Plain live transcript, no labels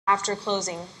after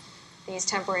closing these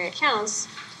temporary accounts,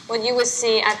 what you would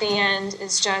see at the end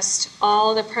is just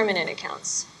all the permanent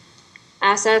accounts.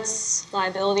 Assets,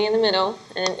 liability in the middle,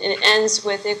 and it ends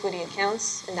with equity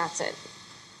accounts, and that's it.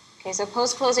 Okay, so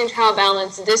post-closing trial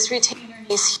balance, this retained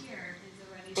earnings here is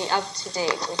already the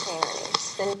up-to-date retained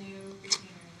earnings, the new retained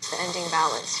earnings, the ending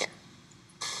balance here.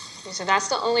 Okay, so that's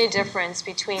the only difference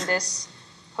between this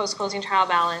post-closing trial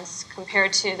balance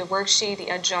compared to the worksheet, the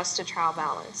adjusted trial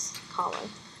balance column.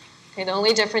 Okay, the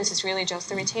only difference is really just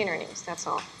the retained earnings, that's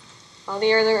all. All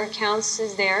the other accounts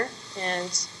is there,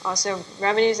 and also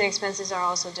revenues and expenses are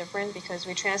also different because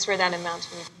we transfer that amount to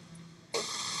retained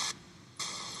earnings.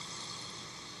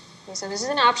 Okay, so this is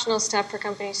an optional step for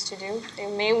companies to do. They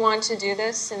may want to do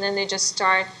this, and then they just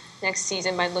start next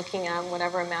season by looking at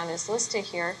whatever amount is listed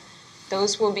here.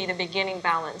 Those will be the beginning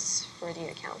balance for the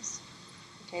accounts.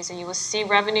 Okay, so you will see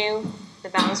revenue, the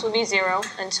balance will be zero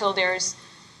until there's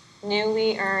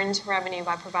newly earned revenue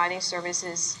by providing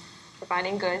services,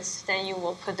 providing goods, then you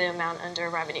will put the amount under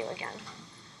revenue again.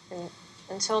 And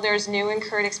until there's new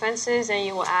incurred expenses, then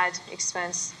you will add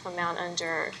expense amount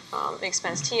under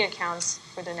expense T accounts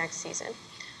for the next season.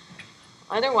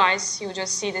 Otherwise, you will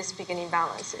just see this beginning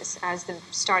balances as the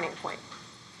starting point.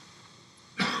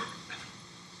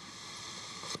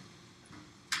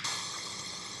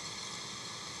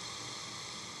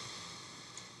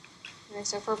 Okay,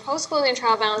 so for post-closing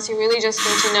trial balance, you really just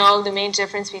need to know the main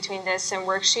difference between this and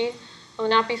worksheet. I will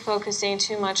not be focusing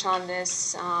too much on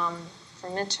this for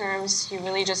midterms. You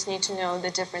really just need to know the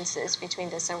differences between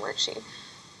this and worksheet.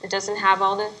 It doesn't have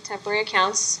all the temporary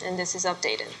accounts, and this is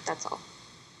updated. That's all.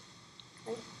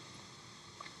 Okay.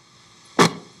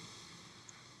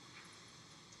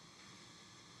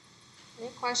 Any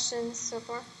questions so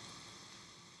far?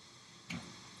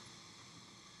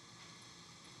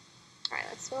 All right,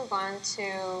 let's move on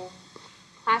to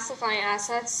classifying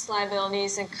assets,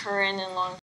 liabilities, and current and long